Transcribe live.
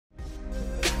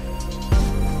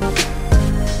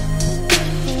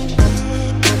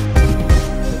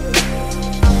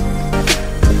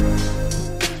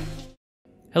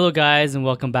Hello guys and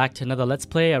welcome back to another Let's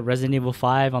Play of Resident Evil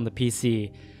 5 on the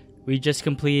PC. We just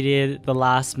completed the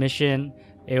last mission.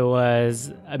 It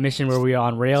was a mission where we were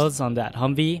on rails on that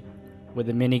Humvee with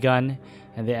the minigun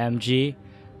and the MG.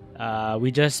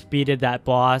 We just beated that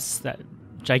boss, that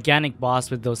gigantic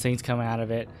boss with those things coming out of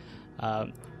it.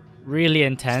 Really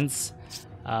intense,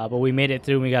 but we made it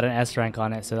through and we got an S rank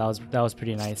on it, so that was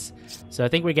pretty nice. So I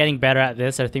think we're getting better at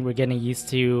this. I think we're getting used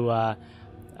to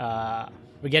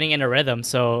we're getting in a rhythm,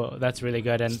 so that's really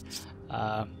good, and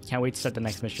can't wait to start the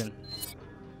next mission.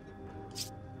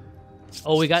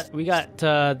 Oh, we got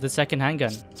the second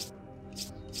handgun.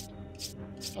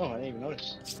 Oh, I didn't even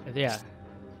notice. Yeah,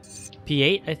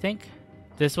 P8, I think.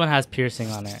 This one has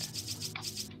piercing on it,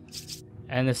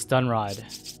 and the stun rod.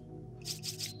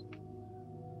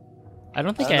 I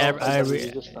don't think I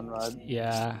use a stun rod.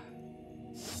 Yeah.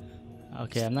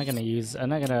 Okay, I'm not gonna.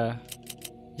 Yeah,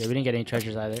 we didn't get any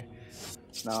treasures either.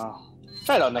 No.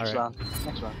 Try it out next Right. round.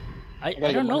 Next round. I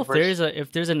don't know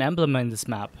if there's an emblem in this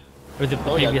map or the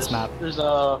previous map. There's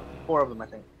 4 of them, I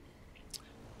think.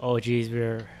 Oh geez,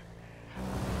 we're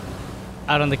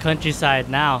out on the countryside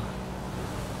now.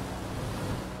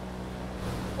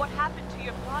 What happened to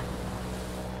your plot?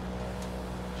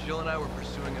 Jill and I were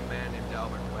pursuing a man named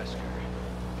Albert Wesker.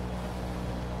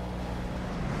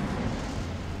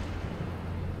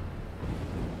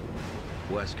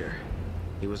 Wesker.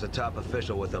 He was a top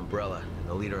official with Umbrella and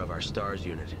the leader of our STARS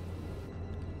unit.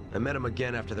 I met him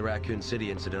again after the Raccoon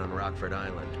City incident on Rockford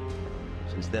Island.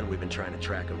 Since then, we've been trying to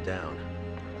track him down.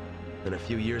 Then a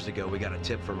few years ago, we got a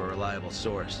tip from a reliable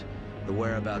source. The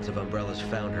whereabouts of Umbrella's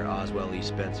founder, Oswell E.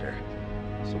 Spencer.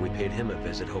 So we paid him a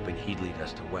visit, hoping he'd lead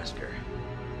us to Wesker.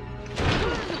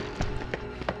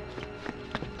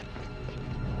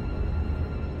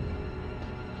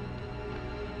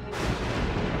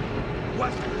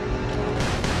 Wesker!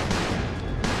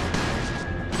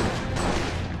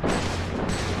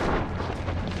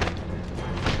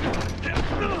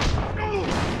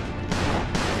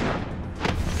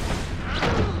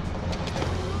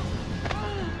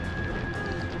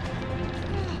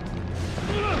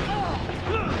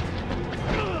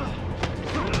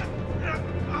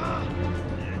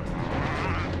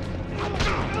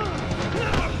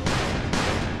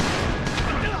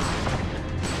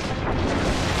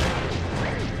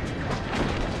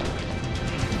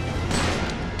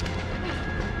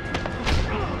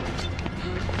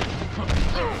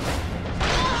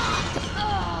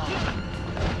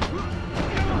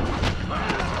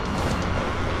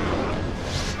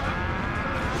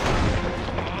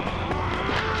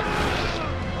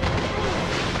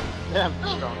 Yeah, I'm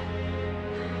strong.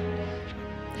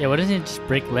 Yeah, why doesn't it just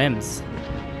break limbs?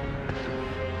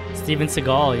 Steven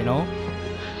Seagal, you know?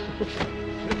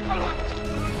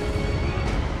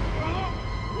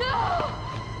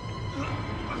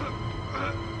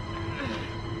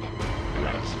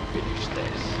 Let's finish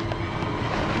this.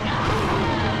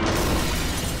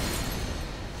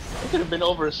 It could have been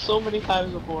over so many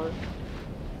times before.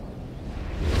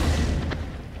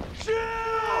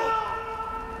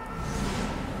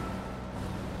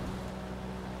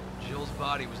 Jill's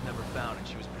body was never found and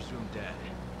she was presumed dead.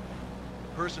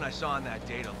 The person I saw in that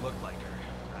data looked like her.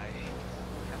 I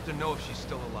have to know if she's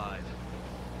still alive.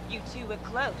 You two were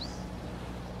close.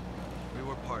 We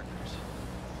were partners.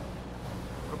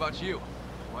 What about you?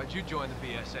 Why'd you join the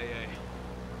BSAA?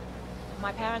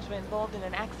 My parents were involved in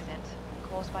an accident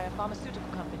caused by a pharmaceutical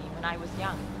company when I was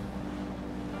young.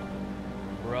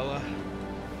 Umbrella?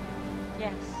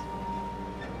 Yes.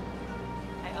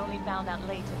 I only found out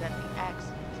later that the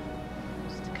accident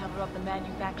was to cover up the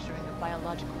manufacturing of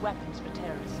biological weapons for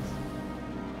terrorists.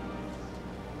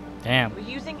 Damn. They were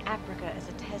using Africa as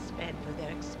a test bed for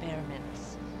their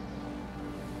experiments.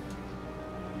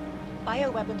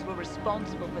 Bioweapons were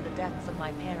responsible for the deaths of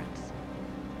my parents.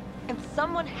 And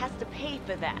someone has to pay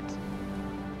for that.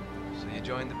 So you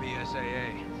joined the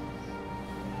BSAA?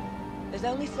 There's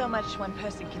only so much one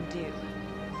person can do.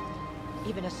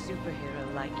 Even a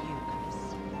superhero like you, Chris.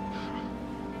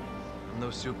 I'm no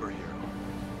superhero.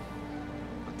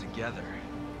 But together,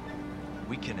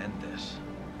 we can end this.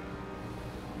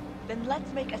 Then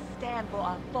let's make a stand for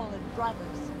our fallen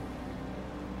brothers.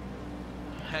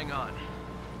 Hang on.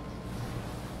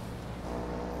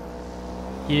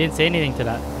 He didn't say anything to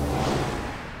that.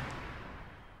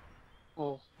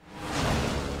 Well,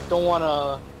 don't want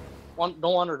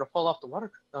her to fall off the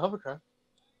hovercraft.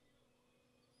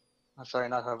 I'm sorry,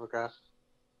 not hovercraft.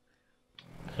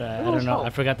 I don't know. I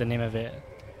forgot the name of it.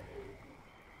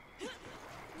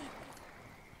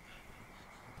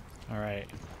 All right.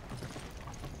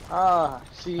 Ah,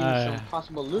 see some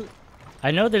possible loot.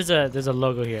 I know there's a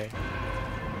logo here.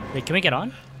 Wait, can we get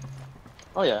on?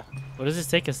 Oh yeah. What does this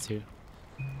take us to?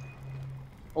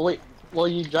 Oh wait. Well,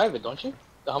 you drive it, don't you?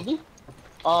 The Humvee?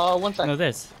 One sec. No,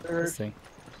 this Er, thing.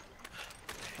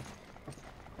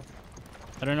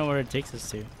 I don't know where it takes us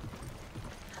to.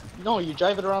 No, you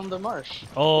drive it around the marsh.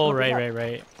 Oh, Look at right, that.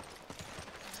 right.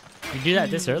 You do that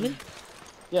this early?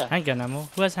 Yeah. Handgun ammo.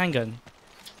 Who has handgun?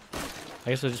 I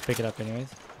guess we'll just pick it up anyways.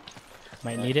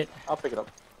 Might need it. I'll pick it up.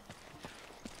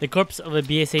 The corpse of a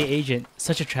BSA agent.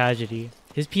 Such a tragedy.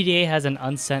 His PDA has an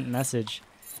unsent message.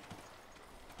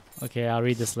 Okay, I'll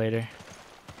read this later.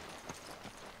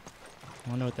 I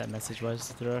wonder what that message was.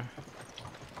 Throw.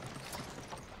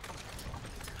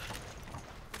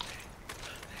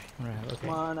 Alright, okay. Come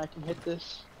on, I can hit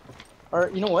this. Or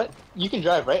you know what? You can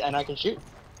drive, right? And I can shoot.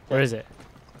 Where is it?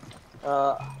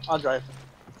 I'll drive.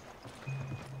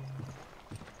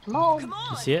 Come on. Come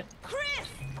on! You see it? Chris!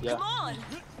 Yeah. Come on!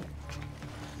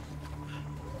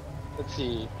 Let's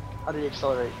see. How do you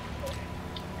accelerate?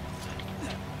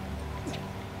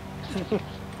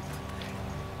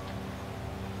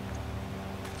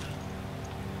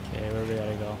 Okay, where we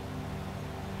gotta go?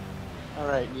 All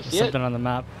right, you There's see it? something on the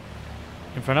map.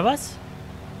 In front of us?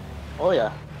 Oh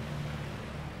yeah.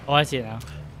 Oh, I see it now.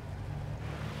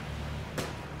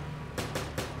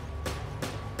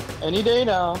 Any day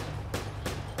now.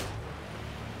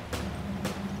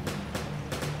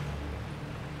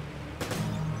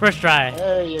 First try.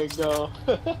 There you go.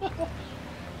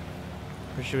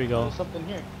 Where should we go? There's something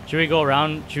here. Should we go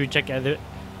around? Should we check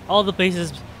all the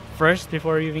places first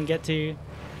before we even get to?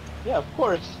 Yeah, of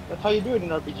course. That's how you do it in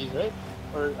RPGs, right?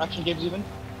 Or action games even.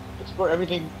 Explore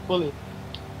everything fully.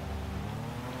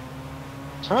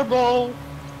 Turbo!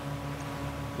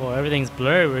 Well, everything's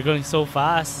blurred. We're going so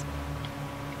fast.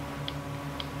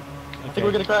 I think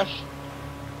we're gonna crash.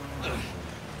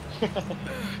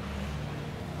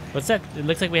 What's that? It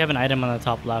looks like we have an item on the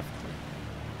top left.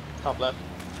 Top left.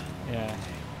 Yeah.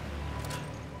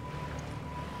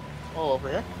 Oh, over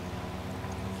here?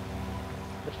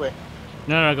 Which way?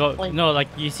 No, go. Point. No, like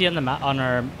you see on the map on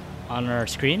our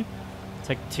screen. It's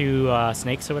like two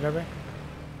snakes or whatever.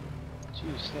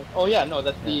 Two snake. Oh yeah, no,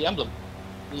 that's the emblem.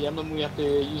 The emblem we have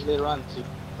to use later on to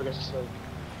progress the story.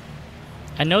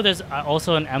 I know there's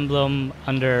also an emblem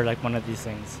under like one of these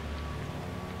things.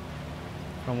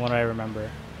 From what I remember.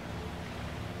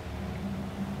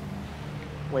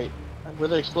 Wait, were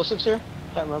there explosives here?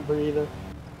 Can't remember either.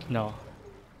 No.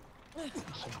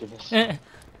 Thank goodness. Did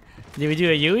we do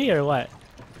a Yui or what?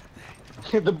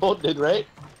 The boat did, right?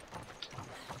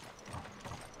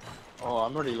 Oh,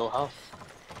 I'm already low health.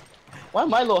 Why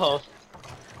am I low health?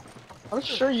 I'm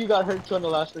sure you got hurt too on the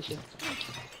last mission.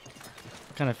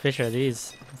 What kind of fish are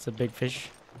these? It's a big fish.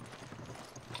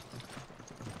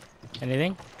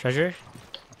 Anything? Treasure?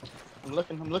 I'm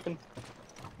looking.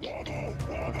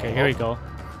 Okay, here we go.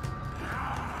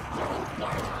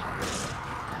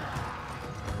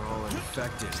 We're all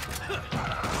infected.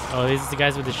 Oh, these are the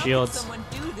guys with the shields. Someone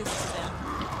do this to them.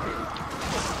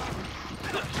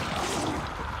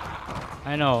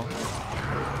 I know.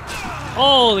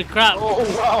 Holy crap! Oh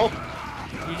wow!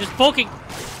 You're just poking!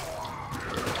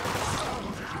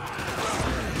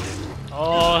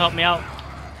 Oh, help me out.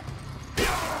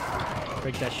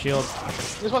 Break that shield.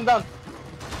 This one down.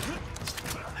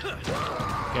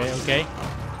 Okay.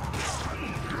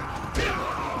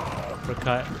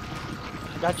 Uppercut.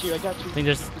 I got you. I think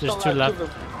there's Still two alive, left. two of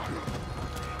them.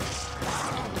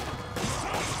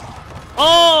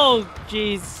 Oh,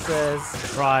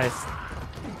 Jesus Christ.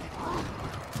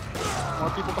 More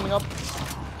people coming up.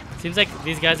 Seems like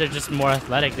these guys are just more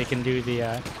athletic. They can do the,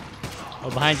 Oh,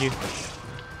 behind you.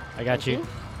 I got you.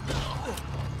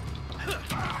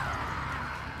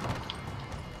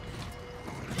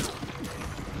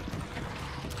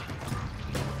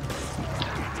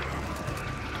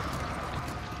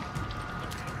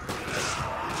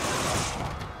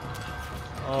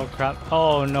 Oh, crap.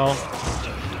 Oh, no.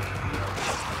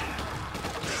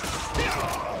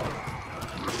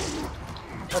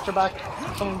 Watch your back.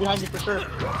 Someone behind you for sure.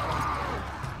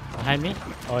 Behind me?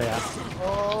 Oh, yeah.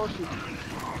 Oh shoot.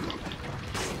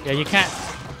 Yeah, you can't.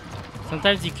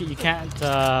 Sometimes you can't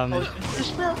Oh, your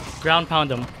spear. ground pound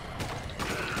them.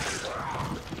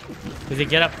 Cause they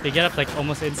get up like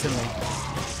almost instantly.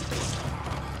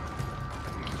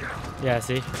 Yeah,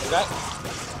 see? That.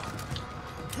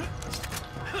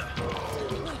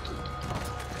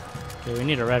 Okay, we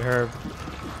need a red herb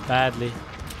badly.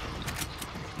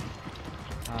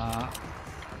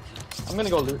 I'm gonna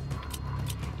go loot.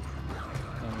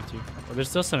 Yeah, me too. Oh, there's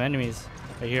still some enemies.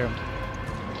 I hear them.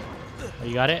 Oh,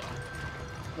 you got it?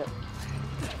 Yep.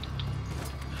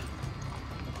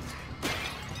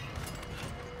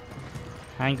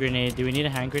 Hand grenade. Do we need a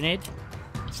hand grenade?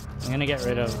 I'm gonna get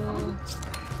rid of.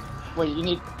 Wait, you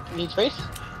need space?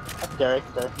 There.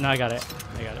 No, I got it.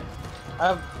 I got it. I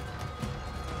have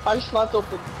 5 slots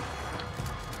open.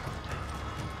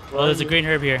 Well, there's a green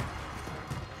herb here.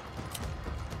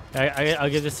 I'll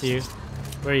give this to you.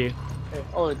 Where are you? Okay.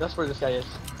 Oh, that's where this guy is.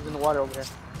 He's in the water over here.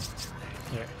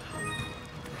 Here.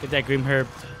 Get that green herb.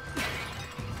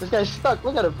 This guy's stuck.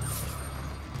 Look at him.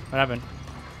 What happened?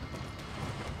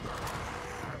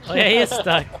 Oh yeah, he is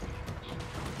stuck.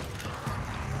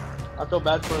 I feel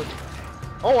bad for him.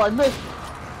 Oh, I missed.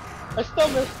 I still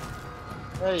missed.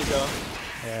 There you go.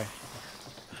 There.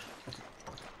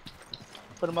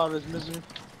 Put him out of his misery.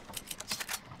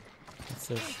 What's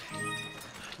this?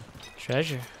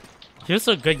 Treasure. Feels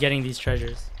so good getting these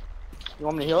treasures. You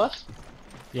want me to heal us?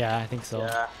 Yeah, I think so.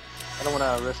 Yeah. I don't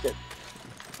want to risk it.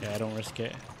 Yeah, I don't risk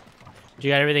it. Did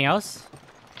you got everything else?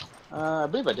 I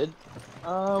believe I did.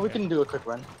 We can do a quick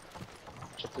run.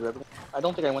 Check through everything. I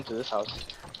don't think I went to this house.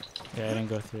 Yeah, I didn't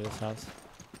go through this house.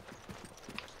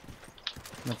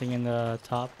 Nothing in the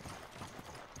top.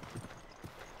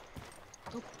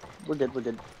 We're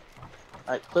good.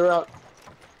 Alright, clear out.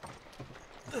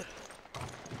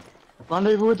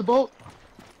 Rendezvous with the boat.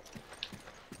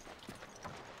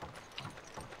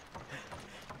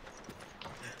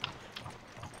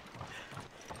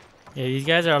 Yeah, these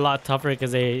guys are a lot tougher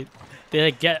because they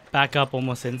like get back up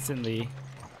almost instantly,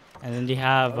 and then they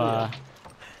have Oh,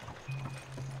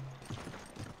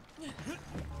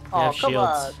 have come shields.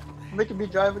 on. Making me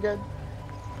drive again?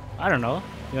 I don't know.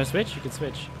 You want to switch? You can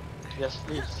switch. Yes,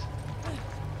 please.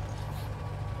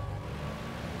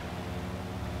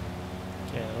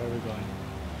 Okay, where are we going?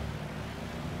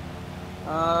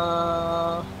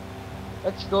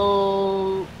 Let's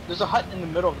go. There's a hut in the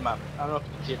middle of the map. I don't know if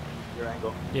you can see it from your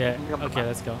angle. Yeah. You can come Okay, back.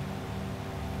 let's go.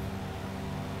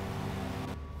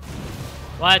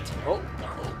 What?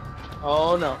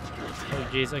 Oh no. Oh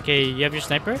jeez. Okay, you have your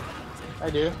sniper? I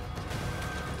do.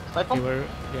 Snipe Okay, him?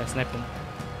 yeah, snipe him.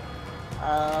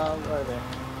 Where are they?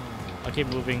 I'll keep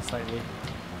moving slightly.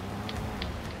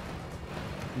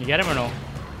 Can you get him or no?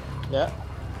 Yeah.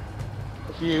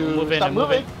 If you Move in, stop I'm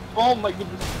moving. moving. Oh my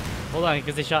goodness. Hold on,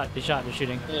 because they're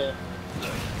shooting. Yeah.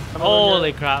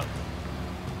 Holy crap.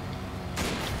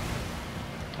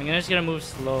 I'm just gonna move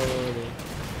slowly.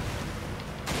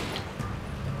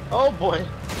 Oh boy.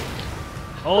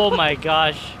 Oh my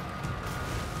gosh.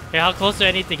 Okay, how close do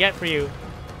I need to get for you?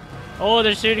 Oh,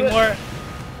 they're shooting more.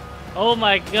 Oh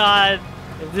my god.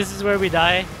 If this is where we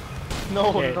die. No,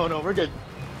 Okay. no, we're good.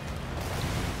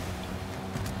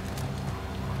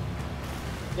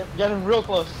 Get him real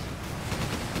close.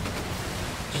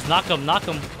 Just knock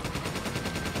him.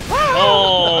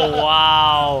 Oh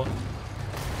wow.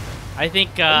 I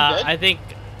think dead?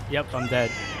 yep, I'm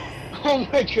dead. Oh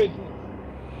my goodness.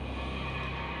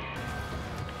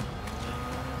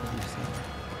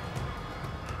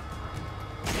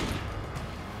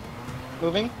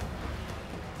 Moving.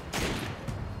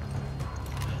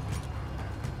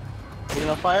 We're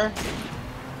gonna fire.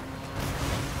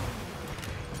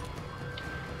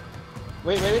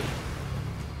 Wait.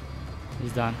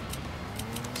 He's done.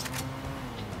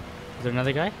 Is there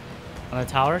another guy? On the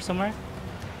tower somewhere?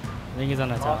 I think he's on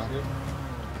the tower. Possibly.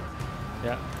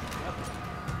 Yeah.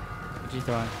 What's he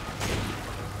throwing?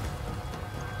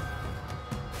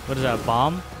 What is that, a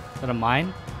bomb? Is that a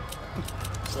mine?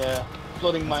 Yeah,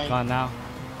 floating mine. Gone now.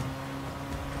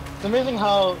 It's amazing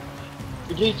how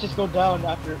the gates just go down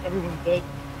after everyone's dead.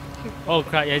 Oh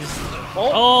crap, yeah, just...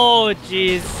 Oh! Oh,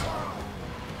 jeez.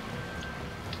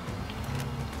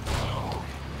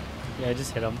 Yeah, I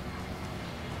just hit him.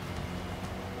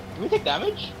 Did we take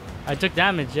damage? I took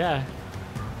damage, yeah.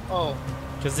 Oh.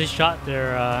 Because they shot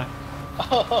their,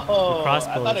 Oh,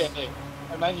 crossbows. I thought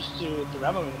I managed to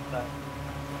ram him in time.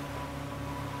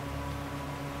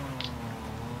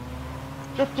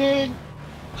 Drifting!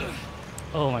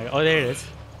 Oh my, oh there it is.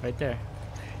 Right there.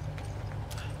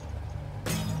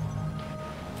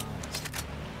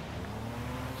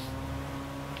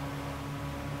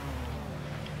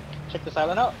 Check this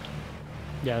island out.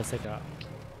 Yeah, let's take it out.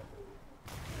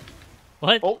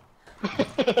 What? Oh.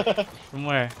 From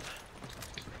where?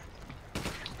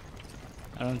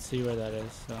 I don't see where that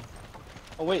is, so.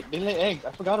 Oh wait, they lay eggs.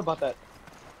 I forgot about that.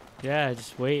 Yeah,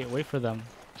 just wait for them.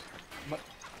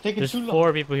 Taking There's too long.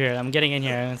 4 people here. I'm getting in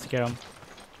here. I'm gonna scare them.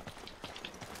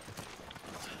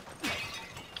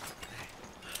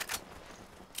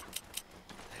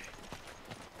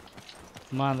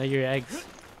 Come on, lay your eggs.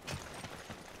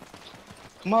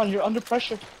 Come on, you're under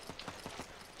pressure.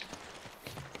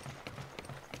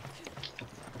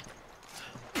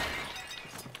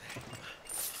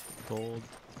 Gold.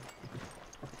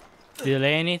 Did you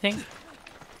lay anything?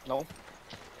 No.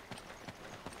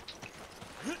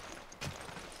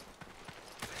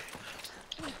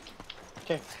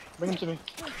 Okay, bring him to me.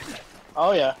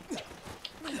 Oh yeah.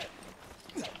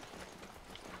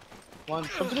 One,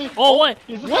 come to me. Oh, what?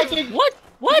 He's What? attacking. What? He's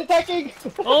What? attacking.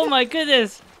 Oh my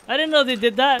goodness! I didn't know they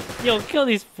did that. Yo, kill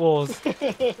these fools.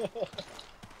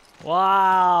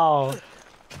 Wow.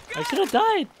 I could have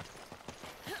died.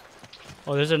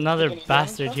 Oh, there's another Taking any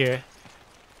bastard damage, here.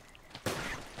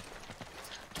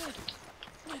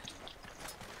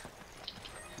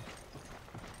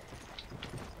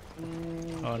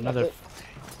 Oh, another. That's it.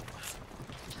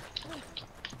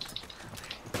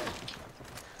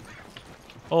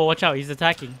 Oh, watch out! He's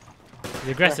attacking. He's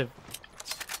aggressive.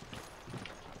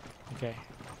 Okay.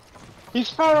 He's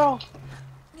feral.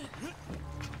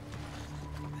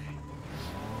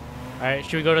 All right.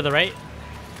 Should we go to the right?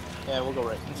 Yeah, we'll go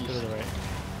right. Let's go to the right.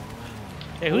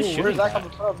 Hey, who's Ooh, shooting where's that that?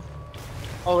 coming from?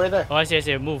 Oh, right there. Oh, I see. I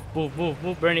see. Move, move, move,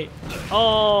 move, Bernie.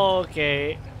 Oh,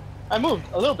 okay. I moved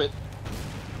a little bit.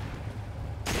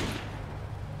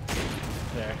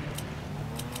 There.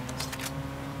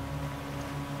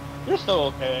 You're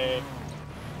still okay.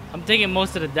 I'm taking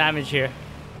most of the damage here.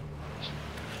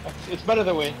 It's better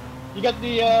the way. You got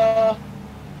the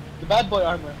bad boy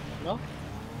armor, you know?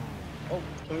 Oh,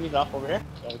 can we get off over here?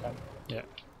 Yeah, we can. Yeah.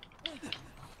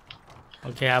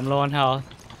 Okay, I'm low on health.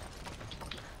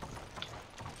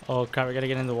 Oh crap, we gotta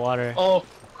get in the water. Oh,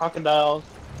 crocodiles.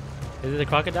 Is it the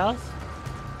crocodiles?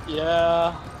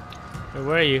 Yeah, Wait,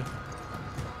 where are you?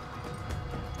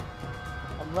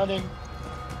 I'm running.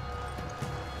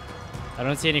 I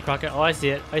don't see any crocodile. Oh, I see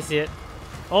it. I see it.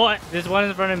 Oh, there's one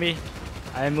in front of me.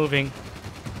 I am moving.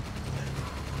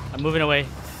 I'm moving away.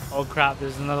 Oh crap,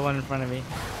 there's another one in front of me.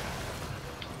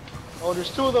 Oh,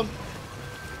 there's two of them.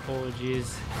 Oh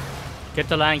jeez. Get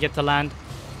to land, get to land.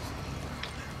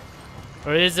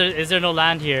 Or is there no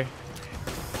land here?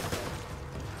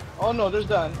 Oh no, there's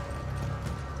done.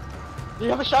 You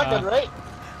have a shotgun, right?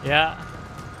 Yeah.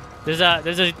 There's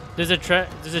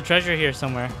a treasure here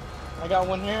somewhere. I got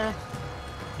one here.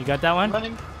 You got that I'm one?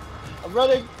 running. I'm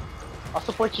running. I'll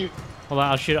support you. Hold on,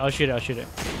 I'll shoot it, I'll shoot it, I'll shoot it.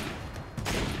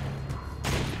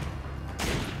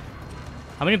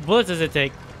 How many bullets does it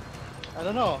take? I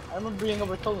don't know. I remember being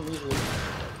able to kill them easily.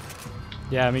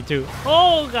 Yeah, me too.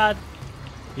 Oh god.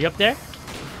 You up there?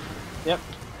 Yep.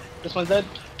 This one's dead.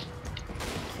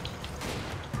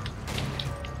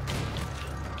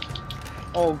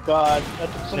 Oh god. That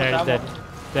took so much There, ammo. dead.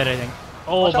 Dead, I think.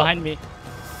 Oh, Watch out. behind me.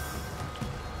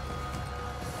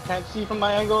 Can't see from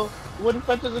my angle. Wooden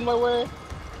fences in my way.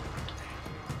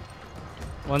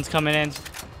 One's coming in.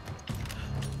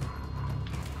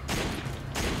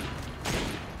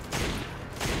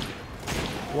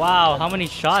 Wow, how many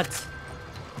shots?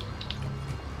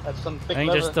 That's some thick I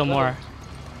think there's leather- still more. leather.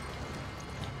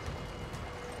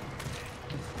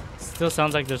 Still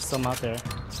sounds like there's some out there.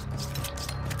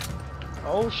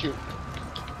 Oh shoot.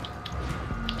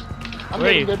 I'm Where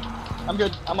are good, you? I'm good. I'm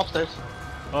good. I'm upstairs.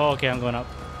 Oh, okay, I'm going up.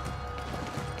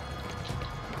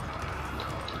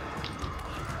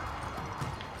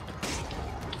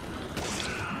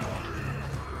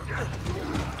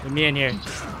 Let me in here.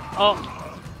 Oh.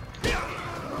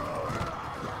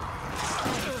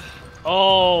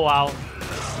 Oh, wow.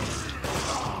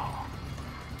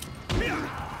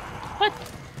 What?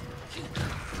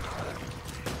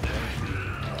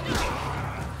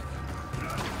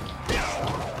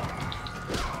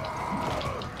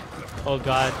 Oh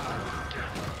god.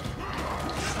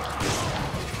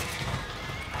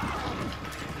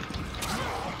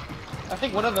 I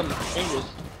think one of them changes.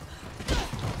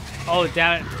 Oh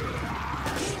damn it.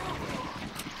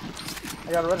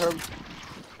 I got a red herb.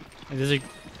 And there's a, you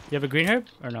have a green herb?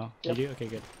 Or no? Yep. You do? Okay,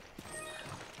 good.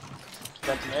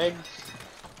 Got some eggs.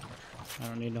 I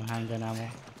don't need no handgun ammo.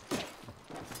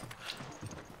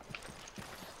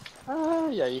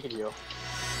 Yeah, you can heal.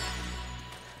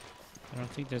 I don't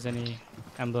think there's any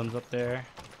emblems up there.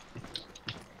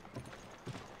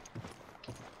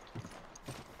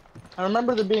 I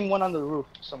remember there being one on the roof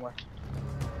somewhere.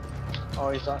 Oh,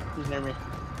 he's near me.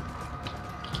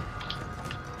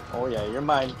 Oh yeah, you're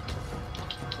mine.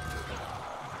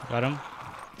 Got him?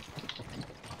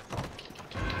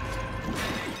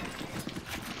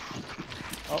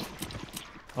 Oh,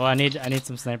 Oh, I need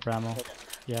some sniper ammo. okay.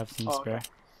 You have some Oh, spare. okay.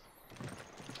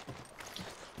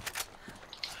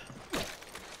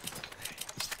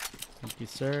 Thank you,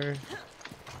 sir.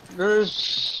 There's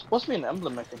supposed to be an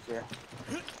emblem, I think, here.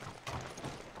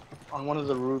 On one of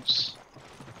the roofs.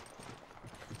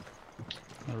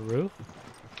 A roof?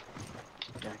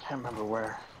 Yeah, I can't remember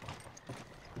where.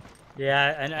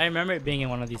 Yeah, and I remember it being in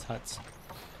one of these huts.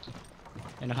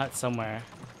 In a hut somewhere.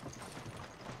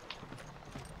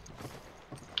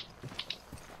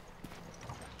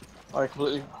 Alright,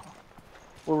 completely.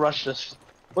 We'll rush this.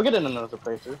 We'll get in another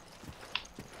playthrough.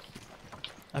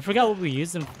 I forgot what we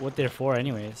used them, what they're for,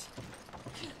 anyways.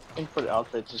 I think for the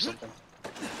outfits or something.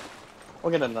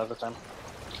 We'll get it another time.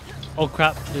 Oh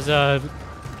crap! There's a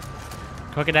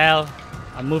crocodile.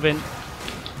 I'm moving.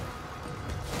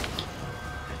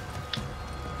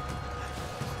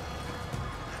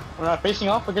 We're not facing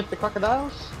off against the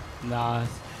crocodiles? Nah,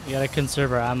 we gotta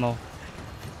conserve our ammo.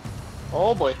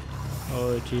 Oh boy.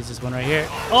 Oh Jesus, one right here.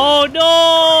 Oh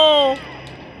no!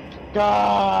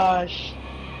 Gosh.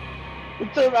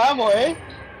 Conserve ammo, eh?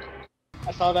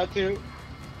 I saw that too.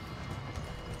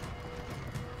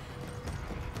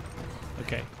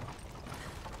 Okay.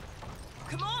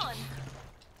 Come on!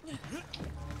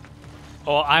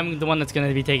 Oh, I'm the one that's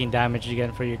gonna be taking damage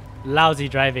again for your lousy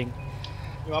driving.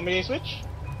 You want me to switch?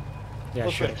 Yeah,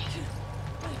 We'll sure. switch.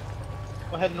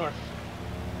 We'll head north.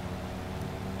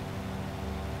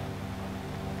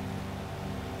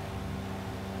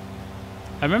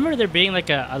 I remember there being like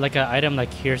a item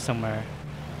like here somewhere,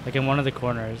 like in one of the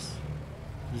corners.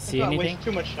 You see Let's not anything? waste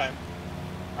too much time.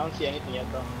 I don't see anything yet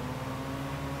though.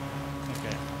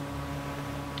 Okay.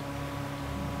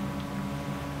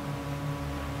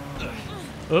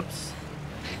 Oops.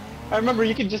 I remember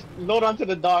you can just load onto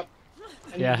the dock.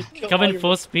 And Yeah, just kill come all in your-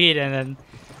 full speed and then.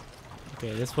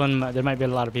 Okay, this one there might be a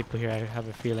lot of people here. I have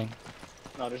a feeling.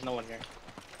 No, there's no one here.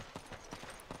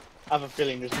 I have a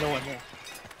feeling there's no one here.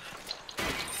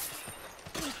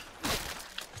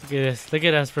 Look at this. Look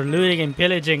at us for looting and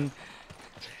pillaging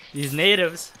these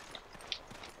natives.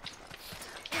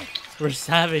 We're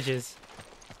savages.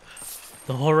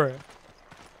 The horror.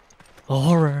 The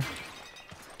horror.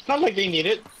 It's not like they need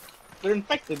it. They're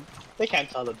infected. They can't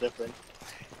tell the difference.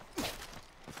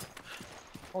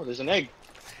 Oh, there's an egg.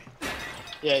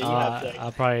 Yeah, you have the egg.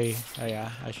 I'll probably. Oh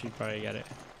yeah, I should probably get it.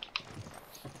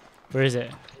 Where is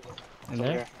it? In It's over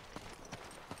there?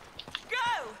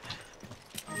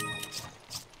 Go!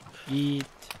 Eat.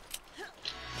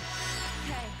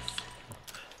 Thanks.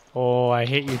 Oh, I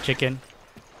hate you, chicken.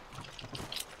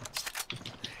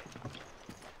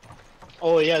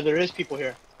 Oh yeah, there is people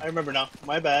here. I remember now.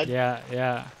 My bad. Yeah,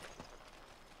 yeah.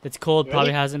 It's cold. Really?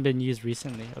 Probably hasn't been used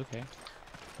recently. Okay.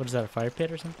 What is that? A fire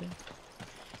pit or something?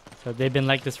 So they've been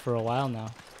like this for a while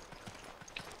now.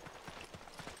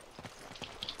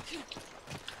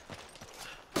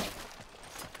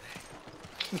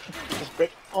 Just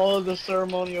break all the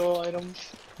ceremonial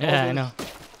items. all Yeah, I those know.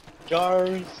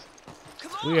 Jars.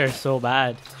 Come on! We are so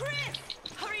bad. Chris!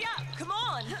 Hurry up! Come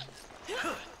on!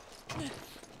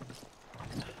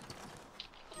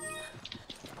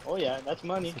 Oh yeah, that's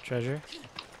money. The treasure.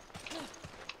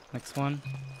 Next one.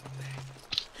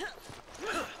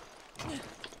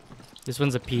 This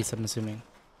one's a piece, I'm assuming.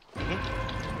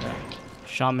 Yeah.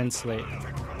 Shaman slate.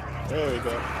 There we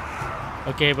go.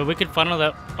 Okay, but we could funnel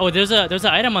that. Oh, there's an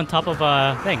item on top of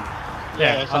a thing.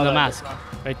 There, Yeah, I saw on the that mask. just now.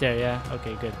 Right there, yeah.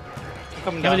 Okay, good.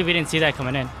 Coming Can't down. believe we didn't see that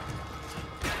coming in.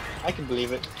 I can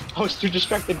believe it. I was too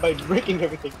distracted by breaking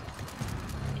everything.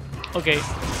 Okay.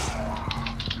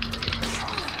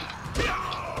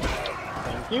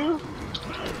 Thank you.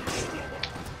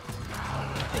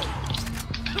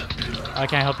 I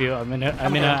can't help you. I'm in a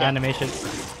Okay. animation.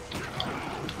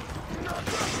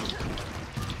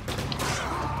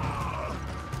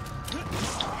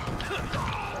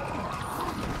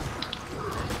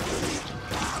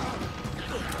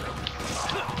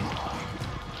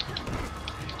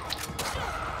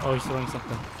 Oh, he's throwing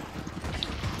something.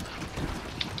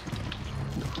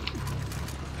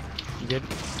 You good?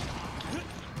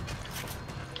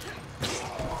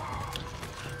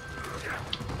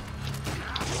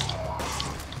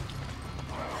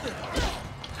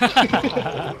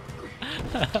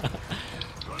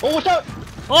 Oh, watch out!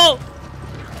 Oh!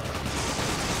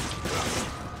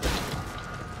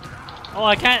 Oh,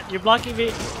 I can't. You're blocking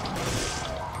me.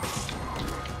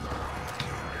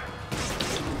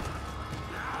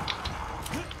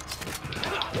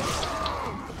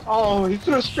 Oh, he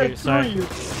threw straight Shoot, through sorry. you.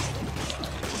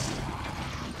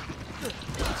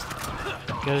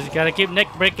 Just gotta keep neck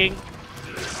breaking.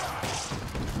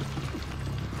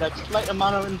 That slight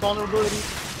amount of invulnerability.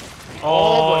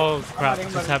 Oh, boy. crap. I'm running,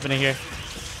 What's running. happening here?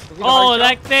 Is it a Oh, hard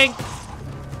that shot? thing!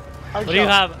 Hard What do you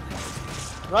shot.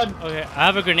 have? Run. Okay, I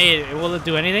have a grenade. Will it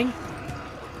do anything?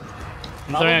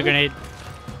 I'm throwing a Probably. grenade.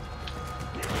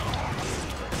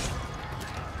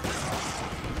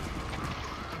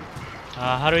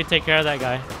 How do we take care of that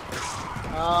guy?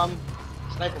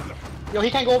 Snipe him. Yo, he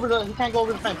can't go over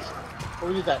the fence.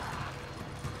 We'll use that.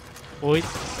 Wait.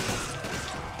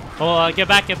 Oh, get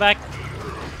back, get back.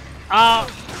 Oh,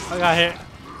 I got hit.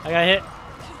 I got hit.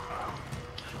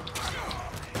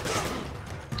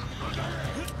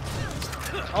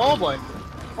 Oh boy.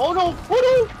 Oh no! Oh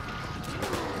no!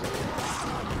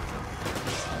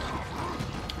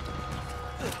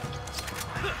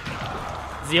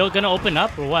 Is he gonna open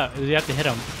up or what? Do we have to hit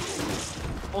him?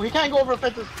 Oh, he can't go over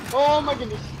fences. Oh my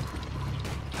goodness.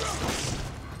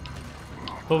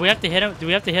 But we have to hit him. Do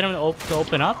we have to hit him to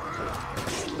open up?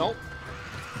 Nope.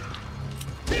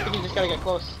 I think you just gotta get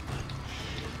close.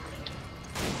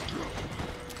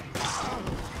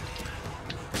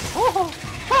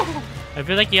 I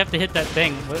feel like you have to hit that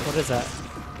thing. What is that?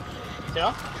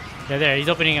 Yeah? Yeah, there. He's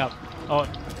opening up. Oh.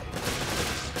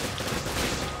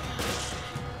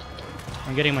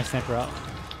 I'm getting my sniper out.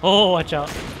 Oh, watch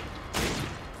out.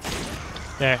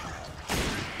 There.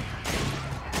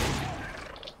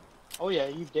 Oh yeah,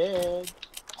 you dead.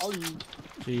 Oh you.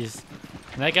 Jeez.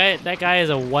 That guy is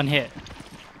a one hit.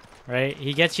 Right?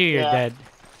 He gets you, you're dead.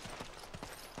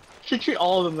 Should treat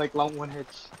all of them like long one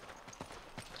hits.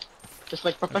 Just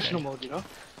like professional mode, you know?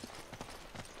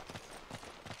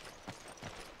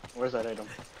 Where's that item?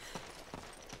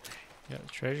 Yeah,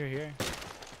 treasure here.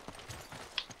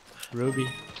 Ruby.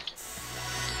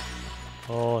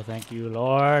 Oh, thank you,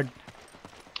 Lord.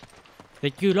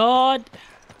 Thank you, Lord.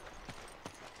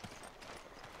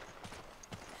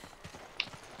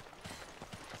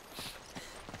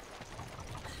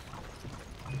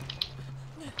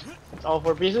 It's all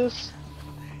 4 pieces?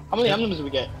 How many emblems do we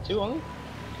get? 2 only?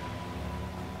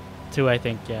 2, I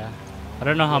think, yeah. I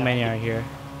don't know how many are here.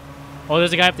 Oh,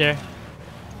 there's a guy up there.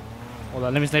 Hold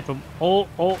on, let me snipe him.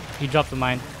 Oh, he dropped the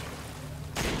mine.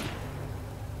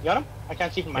 You got him? I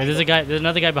can't see from my Yeah, there's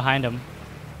another guy behind him.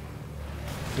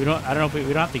 I don't know if we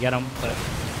don't have to get him, but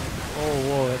oh,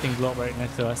 whoa, that thing blew up right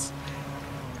next to us.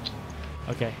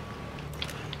 Okay.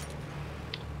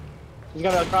 He's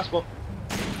got a crossbow.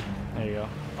 There you go.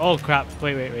 Oh crap!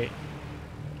 Wait.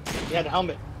 He had a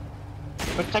helmet.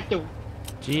 Protective.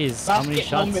 Jeez, how many Basket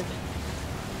shots? helmet.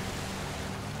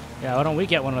 Yeah, why don't we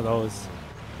get one of those?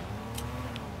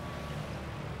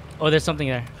 Oh, there's something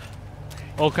there.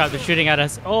 Oh crap! They're shooting at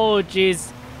us. Oh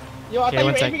jeez. Yo, I Okay, thought you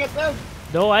one were sec. aiming at them.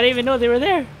 No, I didn't even know they were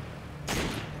there.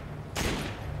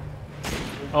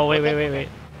 Oh wait.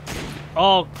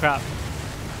 Oh crap.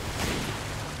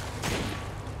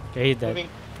 Okay, he's dead. Moving.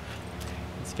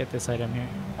 Let's get this item here.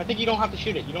 I think you don't have to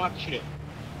shoot it. You don't have to shoot it.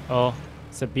 Oh,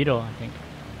 it's a beetle, I think.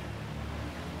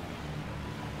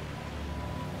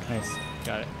 Nice,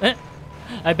 got it.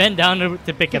 I bent down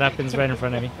to pick it up and it's right in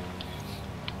front of me.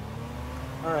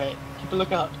 Alright, keep a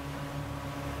lookout.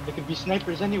 There could be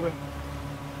snipers anywhere.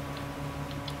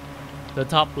 The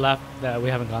top left, we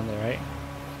haven't gone there, right?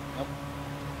 Nope.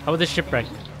 How about the shipwreck? I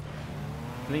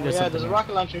think Oh, there's yeah, something there's a here.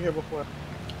 rocket launcher here before.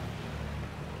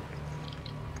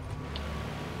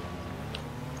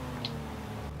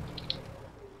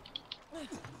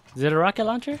 Is it a rocket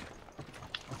launcher?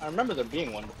 I remember there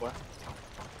being one before.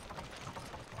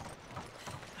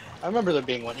 I remember there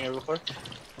being one here before.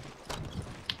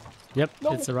 Yep,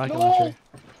 No, it's a rocket no. launcher.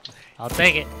 I'll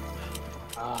take it.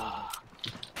 Ah.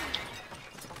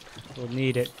 We'll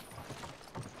need it.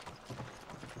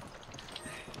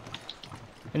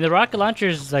 And the rocket launcher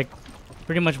is like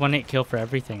pretty much one hit kill for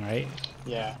everything, right?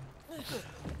 Yeah.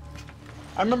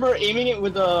 I remember aiming it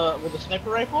with a sniper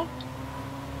rifle,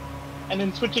 and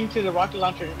then switching to the rocket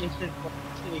launcher and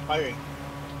instantly firing.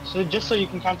 So just so you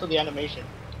can cancel the animation.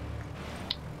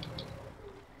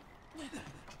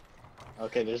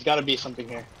 Okay, there's got to be something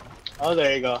here. Oh,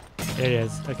 there you go. There it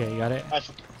is. Okay, you got it.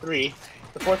 That's 3.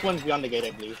 The 4th one's beyond the gate,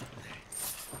 I believe.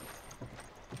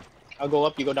 I'll go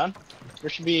up. You go down. There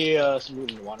should be some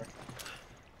loot in the water.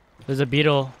 There's a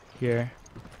beetle here.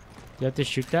 Do you have to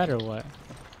shoot that or what?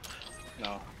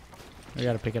 No. We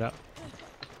gotta pick it up.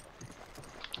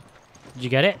 Did you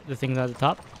get it? The thing's at the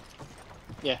top?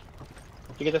 Yeah.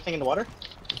 Did you get the thing in the water?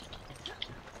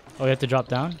 Oh, you have to drop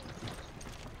down?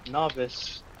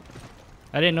 Novice.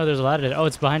 I didn't know there's a ladder. Oh,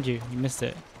 it's behind you. You missed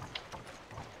it.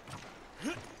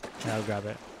 Yeah, I'll grab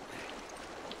it.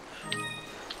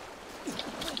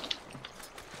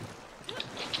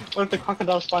 What if the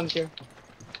crocodile spawns here?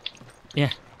 Yeah.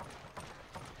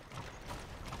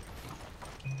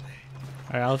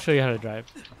 Alright, I'll show you how to drive.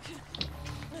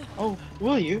 Oh,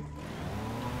 will you?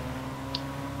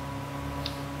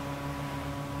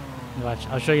 Watch,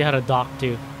 I'll show you how to dock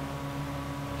too.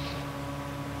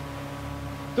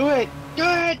 Do it! Do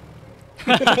it!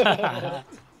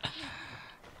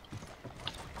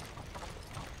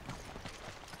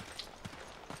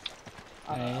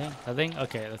 Nothing?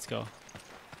 Okay, let's go.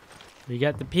 We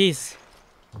got the piece.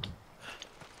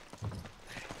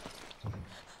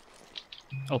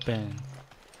 Open.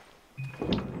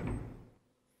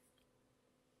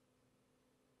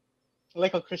 I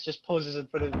like how Chris just poses in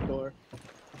front of the door.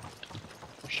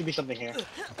 There should be something here.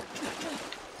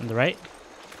 On the right?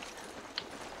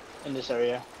 In this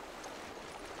area.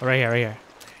 Oh, right here, right here.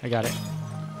 I got it.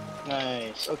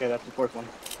 Nice. Okay, that's the fourth one.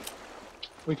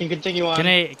 We can continue on.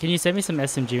 Can you send me some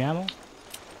SMG ammo?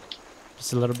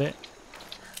 Just a little bit.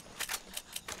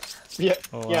 Yeah,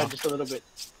 Oh, yeah, wow. just a little bit.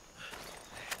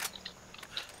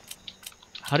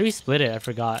 How do we split it? I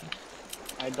forgot.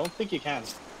 I don't think you can.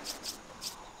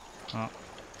 Oh.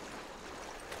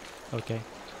 Okay.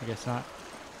 I guess not.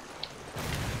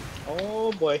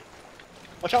 Oh boy.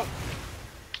 Watch out!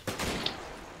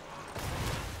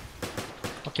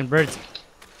 Fucking birds.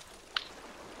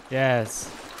 Yes.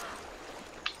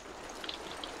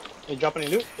 Did it drop any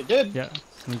loot? It did. Yeah.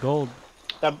 Some gold.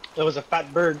 That was a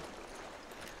fat bird.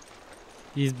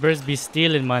 These birds be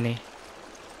stealing money.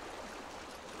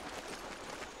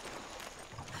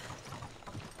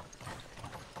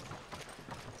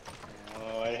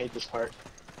 Oh, I hate this part.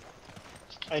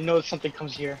 I know something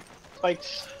comes here.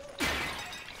 Spikes.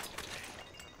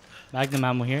 Magnum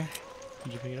ammo here.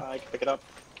 Did you pick it up? I can pick it up.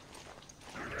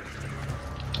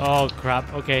 Oh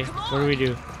crap. Okay. What do we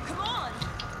do? Come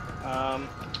on!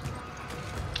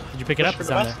 Did you pick it up? Push It's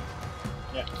for down the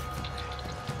there. Yeah.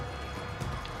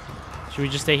 Should we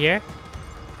just stay here?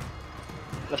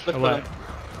 Let's look Or for what? them.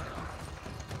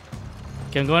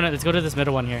 Okay, I'm going. Let's go to this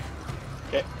middle one here.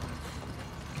 Okay.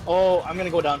 Oh, I'm gonna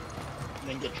go down and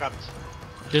then get trapped.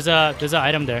 There's a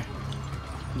item there.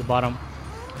 At the bottom.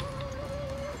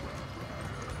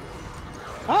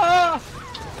 Ah!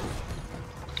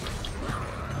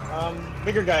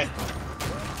 Bigger guy.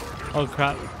 Oh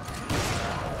crap.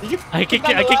 Did you? I kicked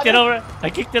down it. I the kicked it ladder? over. I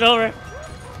kicked it over.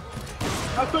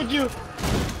 How could you?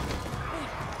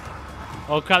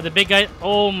 Oh crap. The big guy.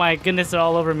 Oh my goodness. They're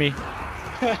all over me.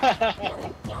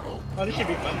 Oh, this should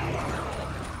be fun.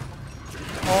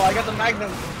 Oh, I got the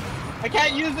Magnum. I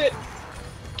can't use it.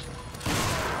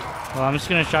 Well, I'm just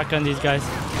gonna shotgun these guys.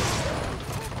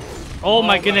 Oh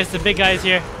my goodness. The big guy is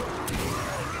here.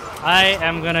 I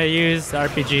am gonna use the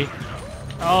RPG.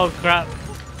 Oh crap.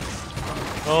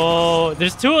 Oh,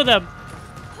 there's two of them.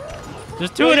 There's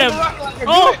two of them.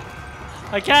 Oh!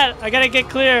 I can't. I gotta get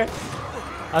clear.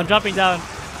 I'm dropping down.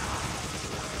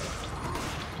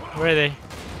 Where are they?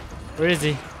 Where is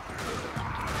he?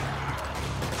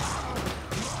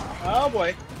 Oh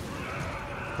boy.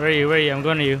 Where are you? Where are you? I'm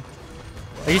going to you.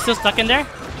 Are you still stuck in there?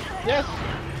 Yes.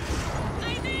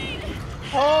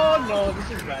 Oh no,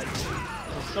 this is bad.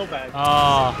 This is so bad.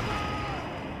 Oh.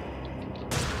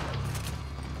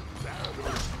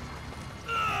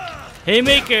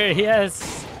 Haymaker,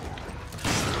 yes.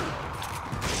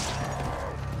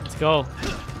 Let's go.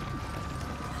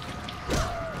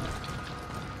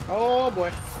 Oh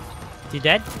boy. Is he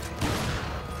dead?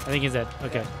 I think he's dead.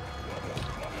 Okay.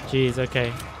 Jeez,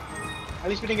 okay. At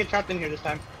least we didn't get trapped in here this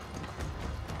time.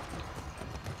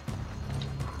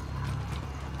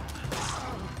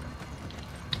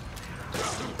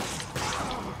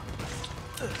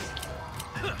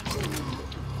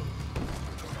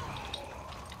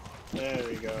 There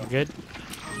we go. Good.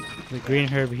 The green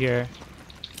herb here.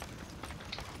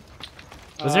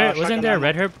 Wasn't shotgun there a ammo.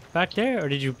 red herb back there, or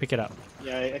did you pick it up?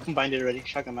 Yeah, I combined it already.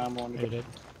 Shotgun ammo on You it. did.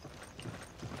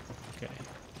 Okay.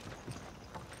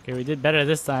 Okay, we did better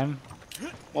this time.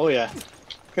 Oh yeah,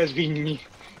 because we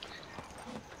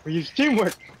use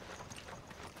teamwork.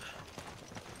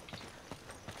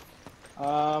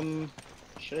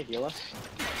 Should I heal us?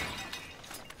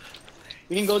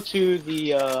 We didn't go to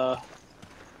the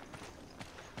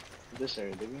this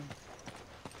area, did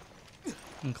we?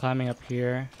 I'm climbing up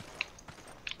here.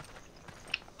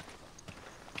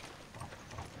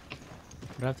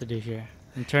 What do I have to do here?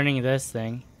 I'm turning this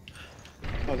thing.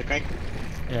 Oh, the crank.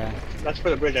 Yeah, That's for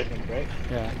the bridge, I think, right?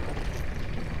 yeah.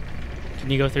 Can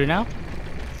you go through now?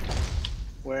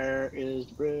 Where is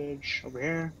the bridge? Over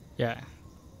here. Yeah.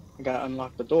 I gotta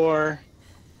unlock the door.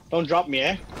 Don't drop me,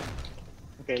 eh?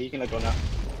 Okay, you can let go now.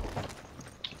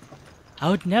 I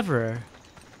would never.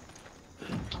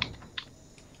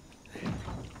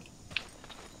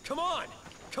 Come on!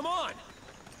 Come on!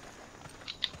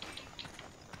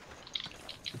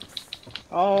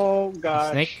 Oh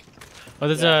gosh. Snake? Oh,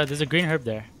 Yeah. there's a green herb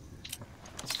there.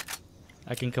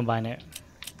 I can combine it.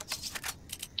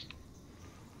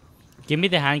 Give me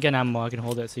the handgun ammo. I can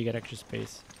hold it so you get extra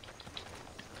space.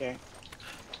 Okay.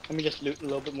 Let me just loot a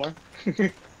little bit more.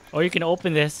 Or you can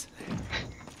open this.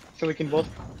 So we can both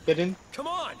get in. Come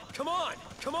on! Come on!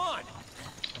 Come on!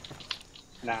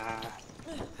 Nah.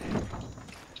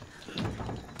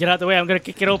 Get out the way. I'm gonna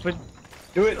kick it open.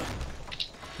 Do it.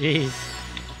 Jeez.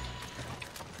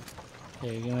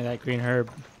 Okay, give me that green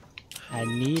herb. I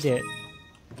need it.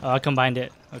 Oh, I combined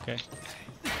it. Okay.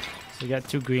 So we got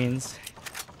 2 greens.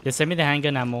 Just send me the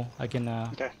handgun ammo. I can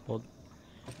Okay. hold.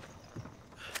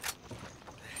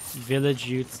 Village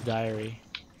Youth's Diary.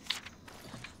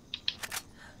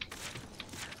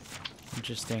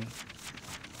 Interesting.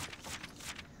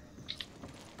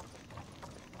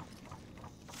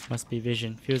 Must be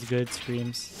vision. Feels good.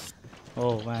 Screams.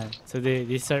 Oh man. So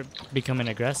they start becoming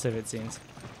aggressive, it seems.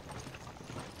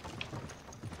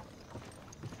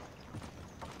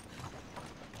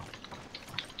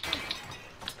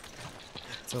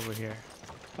 It's over here.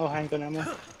 Oh, handgun ammo.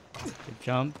 It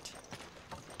jumped.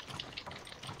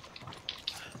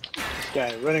 This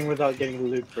guy running without getting the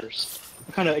loot first.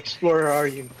 What kind of explorer are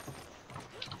you?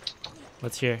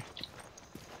 What's here?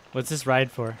 What's this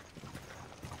ride for?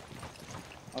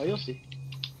 Oh, you'll see.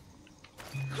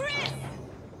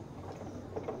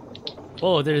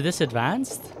 Oh, they're this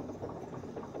advanced?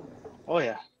 Oh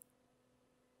yeah.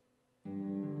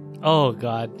 Oh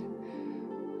god.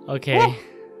 Okay. Woo!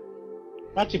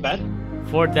 Not too bad.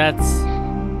 4 deaths.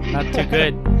 Not too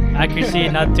good. Accuracy,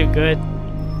 not too good.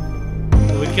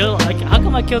 We kill. Like, how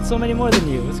come I killed so many more than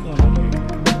you? What's going on here?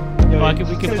 Yo, Oh,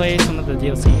 we could play some of the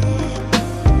DLC.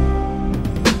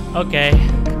 Okay.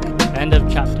 End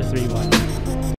of chapter 3-1.